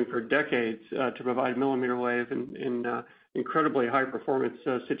been doing for decades to provide millimeter wave in incredibly high performance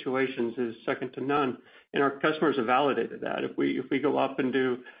situations is second to none. And our customers have validated that. If we go up and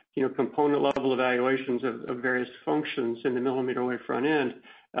do component level evaluations of various functions in the millimeter wave front end,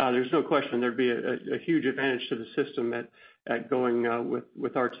 there's no question there'd be a huge advantage to the system at going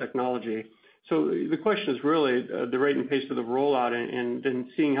with our technology. So the question is really the rate and pace of the rollout and then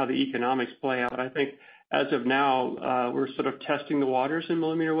seeing how the economics play out. I think as of now, we're sort of testing the waters in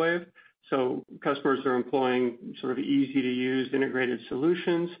millimeter wave. So customers are employing sort of easy to use integrated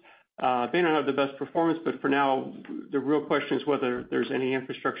solutions. May not have the best performance, but for now, the real question is whether there's any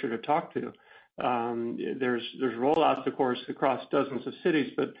infrastructure to talk to. There's rollouts, of course, across dozens of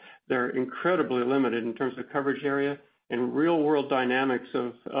cities, but they're incredibly limited in terms of coverage area and real world dynamics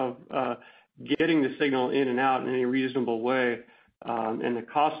of getting the signal in and out in any reasonable way. And the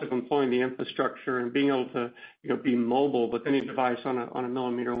cost of employing the infrastructure and being able to be mobile with any device on a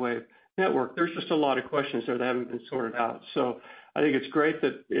millimeter wave network. There's just a lot of questions there that haven't been sorted out. So I think it's great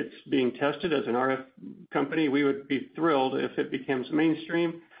that it's being tested as an RF company. We would be thrilled if it becomes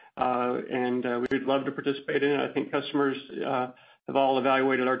mainstream, and we'd love to participate in it. I think customers have all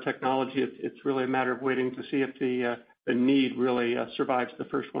evaluated our technology. It's really a matter of waiting to see if the need really survives the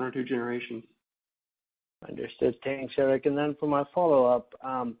first one or two generations. Understood. Thanks, Eric. And then for my follow-up,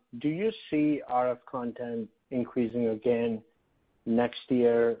 do you see RF content increasing again next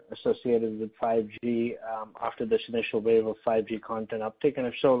year associated with 5G after this initial wave of 5G content uptake? And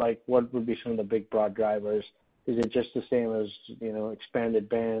if so, like, what would be some of the big broad drivers? Is it just the same as, expanded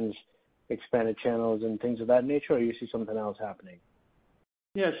bands, expanded channels, and things of that nature, or you see something else happening?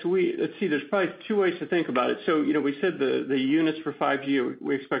 Yeah, so let's see, there's probably two ways to think about it. So, we said the units for 5G,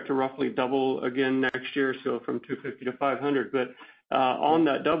 we expect to roughly double again next year, so from 250 to 500. But on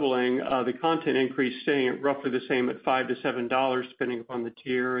that doubling, the content increase staying roughly the same at $5 to $7, depending upon the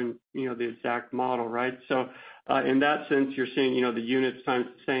tier and, the exact model, right? So in that sense, you're seeing, the units times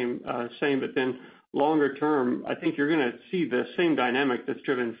the same, but then longer term, I think you're going to see the same dynamic that's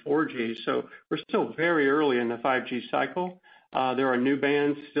driven 4G. So we're still very early in the 5G cycle. There are new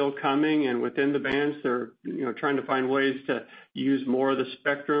bands still coming, and within the bands, they're trying to find ways to use more of the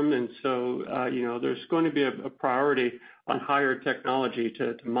spectrum. And so there's going to be a priority on higher technology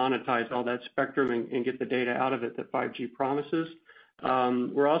to monetize all that spectrum and get the data out of it that 5G promises.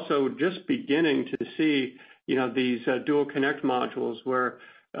 We're also just beginning to see these dual connect modules where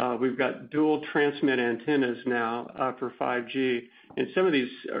we've got dual transmit antennas now for 5G, and some of these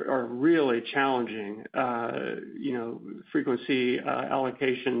are really challenging, frequency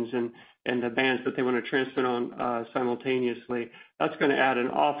allocations and the bands that they want to transmit on simultaneously. That's going to add an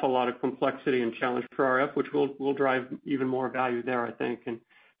awful lot of complexity and challenge for RF, which will drive even more value there, I think. And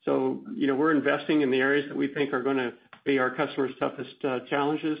so, we're investing in the areas that we think are going to be our customers' toughest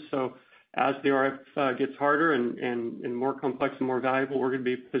challenges. So as the RF gets harder and more complex and more valuable, we're going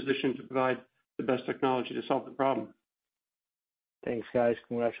to be positioned to provide the best technology to solve the problem. Thanks, guys.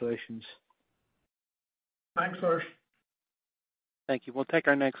 Congratulations. Thanks, Harsh. Thank you. We'll take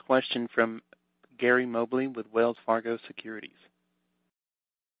our next question from Gary Mobley with Wells Fargo Securities.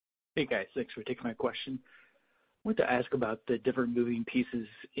 Hey, guys. Thanks for taking my question. I wanted to ask about the different moving pieces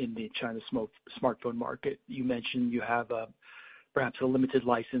in the China smartphone market. You mentioned you have perhaps a limited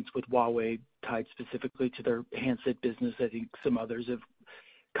license with Huawei tied specifically to their handset business. I think some others have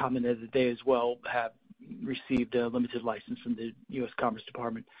commented that they as well have received a limited license from the U.S. Commerce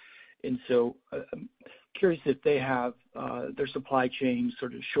Department. And so I'm curious if they have their supply chain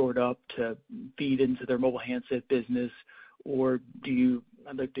sort of shored up to feed into their mobile handset business, or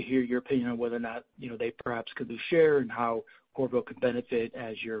I'd like to hear your opinion on whether or not, they perhaps could lose share and how Qorvo could benefit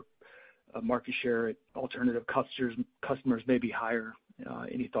as your market share at alternative customers may be higher.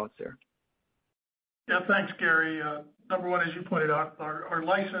 Any thoughts there? Yeah, thanks, Gary. Number one, as you pointed out, our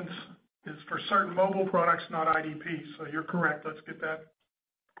license is for certain mobile products, not IDP. So you're correct. Let's get that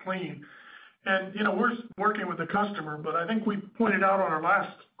clean. And, we're working with the customer, but I think we pointed out on our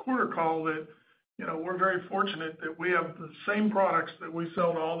last quarter call that, we're very fortunate that we have the same products that we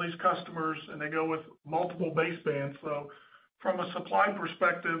sell to all these customers, and they go with multiple basebands. So from a supply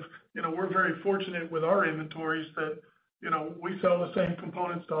perspective, we're very fortunate with our inventories that, we sell the same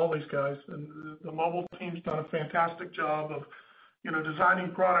components to all these guys. And the mobile team's done a fantastic job of,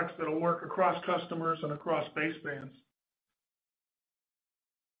 designing products that'll work across customers and across basebands.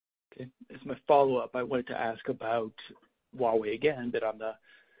 Okay. As my follow-up, I wanted to ask about Huawei again, but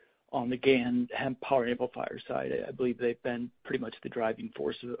on the GaN power amplifier side. I believe they've been pretty much the driving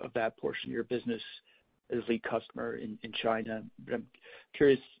force of that portion of your business as lead customer in China. But I'm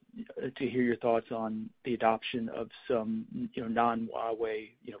curious to hear your thoughts on the adoption of some non-Huawei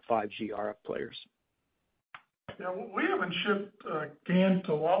 5G RF players. Yeah, we haven't shipped GaN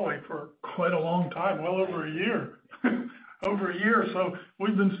to Huawei for quite a long time, well over a year. Over a year. So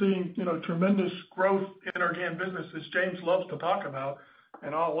we've been seeing, tremendous growth in our GaN business, as James loves to talk about,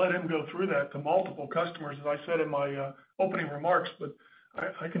 and I'll let him go through that to multiple customers, as I said in my opening remarks, but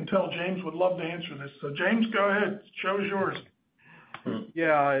I can tell James would love to answer this. So James, go ahead. The show is yours.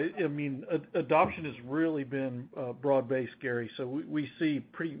 Yeah, adoption has really been broad-based, Gary. So we see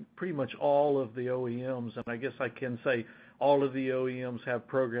pretty much all of the OEMs, and I guess I can say all of the OEMs have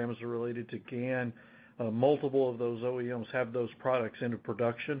programs related to GaN. Multiple of those OEMs have those products into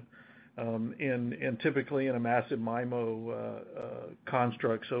production, and typically in a massive MIMO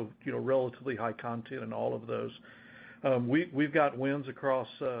construct, so relatively high content in all of those. We've got wins across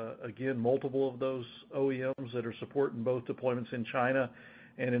again multiple of those OEMs that are supporting both deployments in China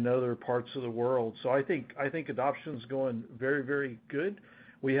and in other parts of the world. So I think adoption's going very, very good.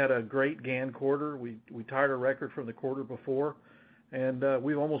 We had a great GaN quarter. We tied a record from the quarter before, and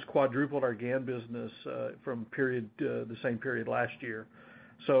we've almost quadrupled our GaN business from the same period last year.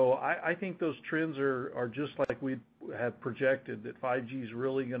 So I think those trends are just like we have projected, that 5G is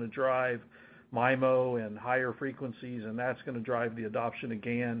really going to drive MIMO and higher frequencies, and that's going to drive the adoption of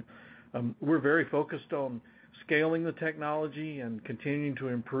GaN. We're very focused on scaling the technology and continuing to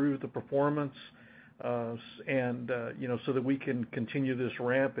improve the performance, and so that we can continue this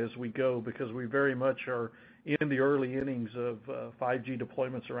ramp as we go, because we very much are in the early innings of 5G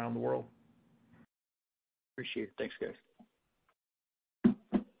deployments around the world. Appreciate it. Thanks, guys.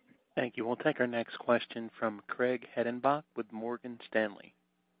 Thank you. We'll take our next question from Craig Hettenbach with Morgan Stanley.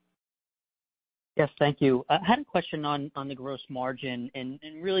 Yes, thank you. I had a question on the gross margin and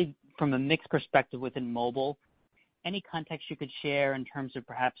really from a mix perspective within mobile. Any context you could share in terms of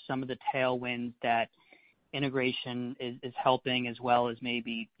perhaps some of the tailwinds that integration is helping, as well as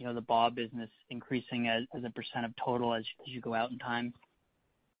maybe the BAW business increasing as a % of total as you go out in time?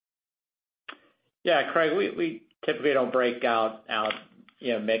 Yeah, Craig, we typically don't break out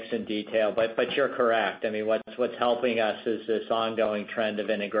mix in detail, but you're correct. I mean, what's helping us is this ongoing trend of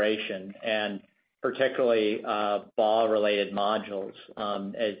integration, and particularly BAW-related modules.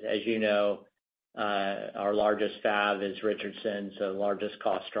 As you know, our largest fab is Richardson, so largest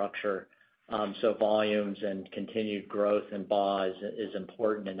cost structure. So volumes and continued growth in BAW is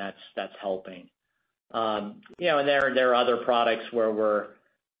important, and that's helping. And there are other products where we're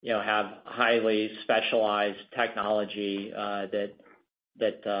have highly specialized technology that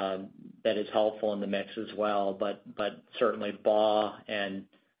is helpful in the mix as well. But certainly BAW and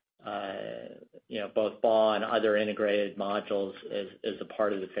both BAW and other integrated modules is a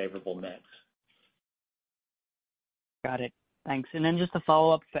part of the favorable mix. Got it. Thanks. And then just a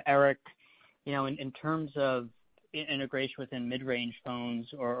follow-up for Eric, in terms of integration within mid-range phones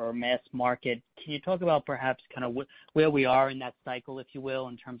or mass market, can you talk about perhaps kind of where we are in that cycle, if you will,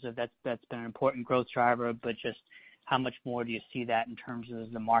 in terms of that's been an important growth driver, but just how much more do you see that in terms of as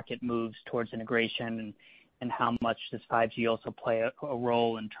the market moves towards integration, and how much does 5G also play a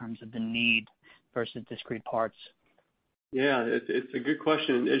role in terms of the need versus discrete parts? Yeah, it's a good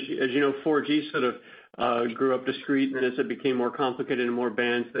question. As you know, 4G sort of grew up discrete, and as it became more complicated and more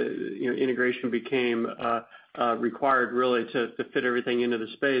bands, integration became required really to fit everything into the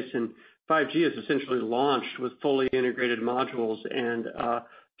space. And 5G is essentially launched with fully integrated modules, and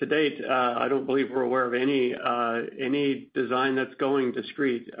to date, I don't believe we're aware of any design that's going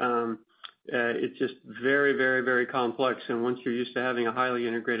discrete. It's just very, very, very complex, and once you're used to having a highly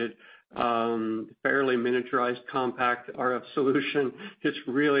integrated, fairly miniaturized, compact RF solution, it's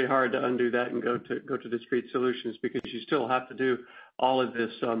really hard to undo that and go to discrete solutions, because you still have to do all of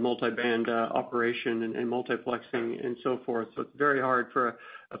this multi-band operation and multiplexing and so forth. So it's very hard for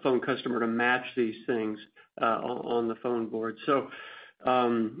a phone customer to match these things on the phone board. So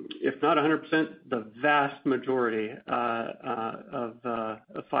if not 100%, the vast majority of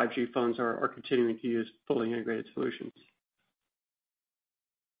 5G phones are continuing to use fully integrated solutions.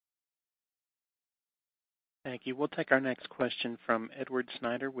 Thank you. We'll take our next question from Edward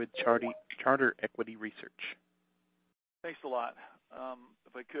Snyder with Charter Equity Research. Thanks a lot.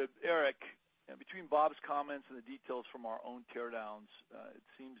 If I could, Eric, between Bob's comments and the details from our own teardowns, it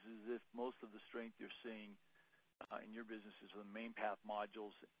seems as if most of the strength you're seeing in your business is the main path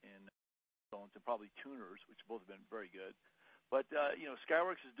modules in phones and probably tuners, which both have been very good. But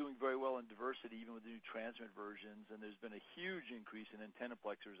Skyworks is doing very well in diversity, even with the new transmit versions, and there's been a huge increase in antenna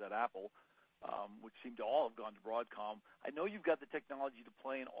plexers at Apple, which seem to all have gone to Broadcom. I know you've got the technology to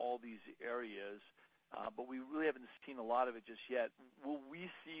play in all these areas, but we really haven't seen a lot of it just yet. Will we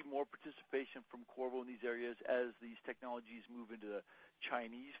see more participation from Qorvo in these areas as these technologies move into the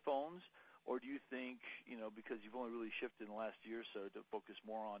Chinese phones? Or do you think, because you've only really shifted in the last year or so to focus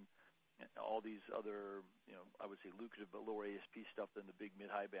more on all these other, I would say lucrative but lower ASP stuff than the big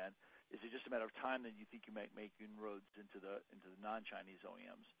mid-high band, is it just a matter of time that you think you might make inroads into the non-Chinese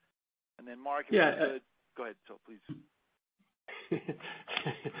OEMs? And then Mark, if you could, go ahead, so please.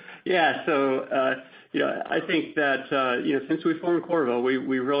 Yeah, so I think that since we formed Qorvo,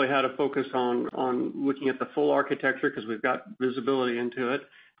 we really had a focus on looking at the full architecture, because we've got visibility into it,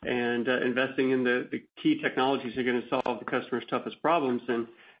 and investing in the key technologies that are going to solve the customer's toughest problems. And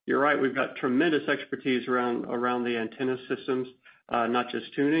you're right, we've got tremendous expertise around the antenna systems, not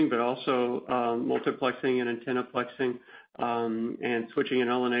just tuning, but also multiplexing and antenna plexing, and switching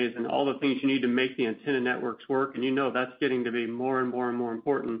and LNAs and all the things you need to make the antenna networks work. And that's getting to be more and more and more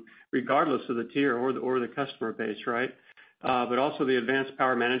important, regardless of the tier or the customer base, right? But also the advanced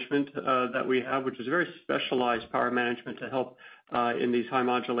power management that we have, which is very specialized power management to help in these high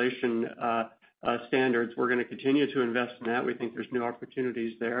modulation standards. We're going to continue to invest in that. We think there's new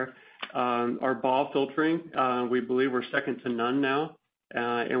opportunities there. Our BAW filtering, we believe we're second to none now,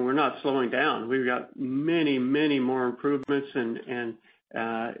 and we're not slowing down. We've got many more improvements and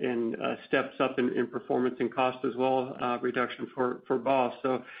steps up in performance and cost as well, reduction for BAW.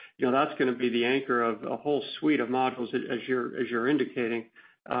 So, that's going to be the anchor of a whole suite of modules as you're indicating,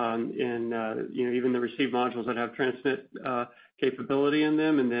 even the receive modules that have transmit capability in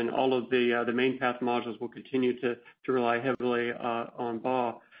them, and then all of the main path modules will continue to rely heavily on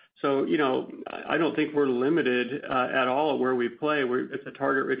BAW. So, I don't think we're limited at all at where we play. It's a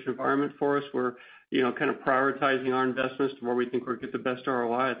target-rich environment for us. We're, kind of prioritizing our investments to where we think we'll get the best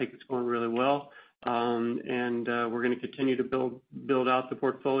ROI. I think it's going really well. And we're going to continue to build out the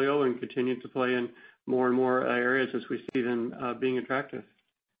portfolio and continue to play in more and more areas as we see them being attractive.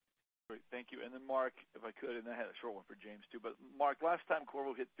 Great, thank you. And then Mark, if I could, and I had a short one for James too, but Mark, last time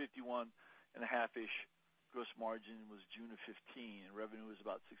Qorvo hit 51.5-ish gross margin was June of 15, and revenue was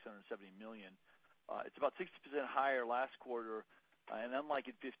about $670 million. It's about 60% higher last quarter, and unlike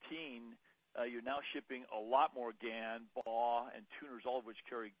at 15, you're now shipping a lot more GaN, BAW, and tuners, all of which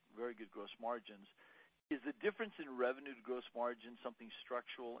carry very good gross margins. Is the difference in revenue to gross margin something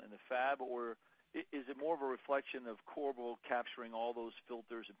structural in the fab, or is it more of a reflection of Qorvo capturing all those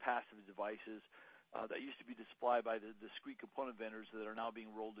filters and passive devices that used to be supplied by the discrete component vendors that are now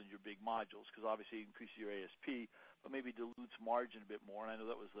being rolled into your big modules? Because obviously it increases your ASP, but maybe dilutes margin a bit more. And I know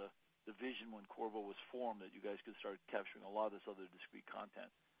that was the vision when Qorvo was formed, that you guys could start capturing a lot of this other discrete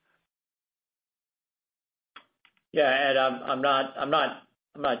content. Yeah, Ed, I'm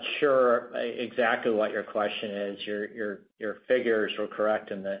not sure exactly what your question is. Your figures were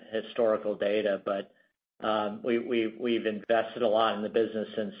correct in the historical data, but we've invested a lot in the business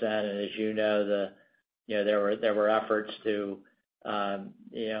since then, and as you know, there were efforts to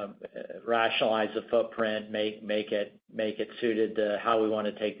rationalize the footprint, make it suited to how we want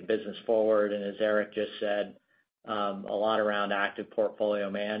to take the business forward, and as Eric just said, a lot around active portfolio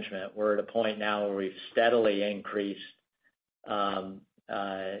management. We're at a point now where we've steadily increased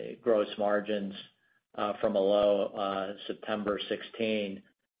gross margins from a low September 16,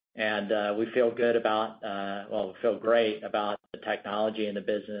 and we feel great about the technology in the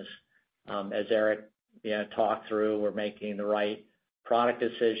business. As Eric talked through, we're making the right product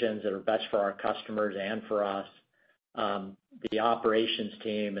decisions that are best for our customers and for us. The operations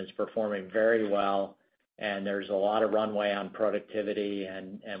team is performing very well, and there's a lot of runway on productivity,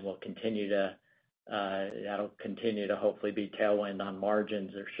 and we'll continue to that'll continue to hopefully be tailwind on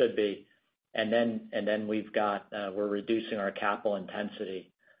margins. There should be, and then we're reducing our capital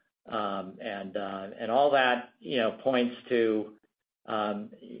intensity, and all that points to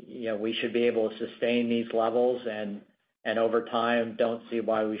we should be able to sustain these levels, and over time don't see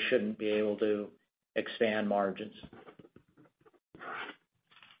why we shouldn't be able to expand margins.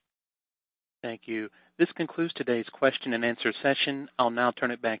 Thank you. This concludes today's question and answer session. I'll now turn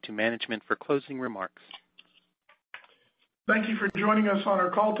it back to management for closing remarks. Thank you for joining us on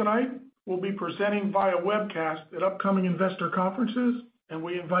our call tonight. We'll be presenting via webcast at upcoming investor conferences, and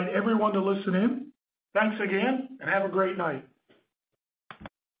we invite everyone to listen in. Thanks again, and have a great night.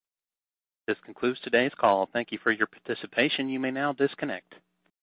 This concludes today's call. Thank you for your participation. You may now disconnect.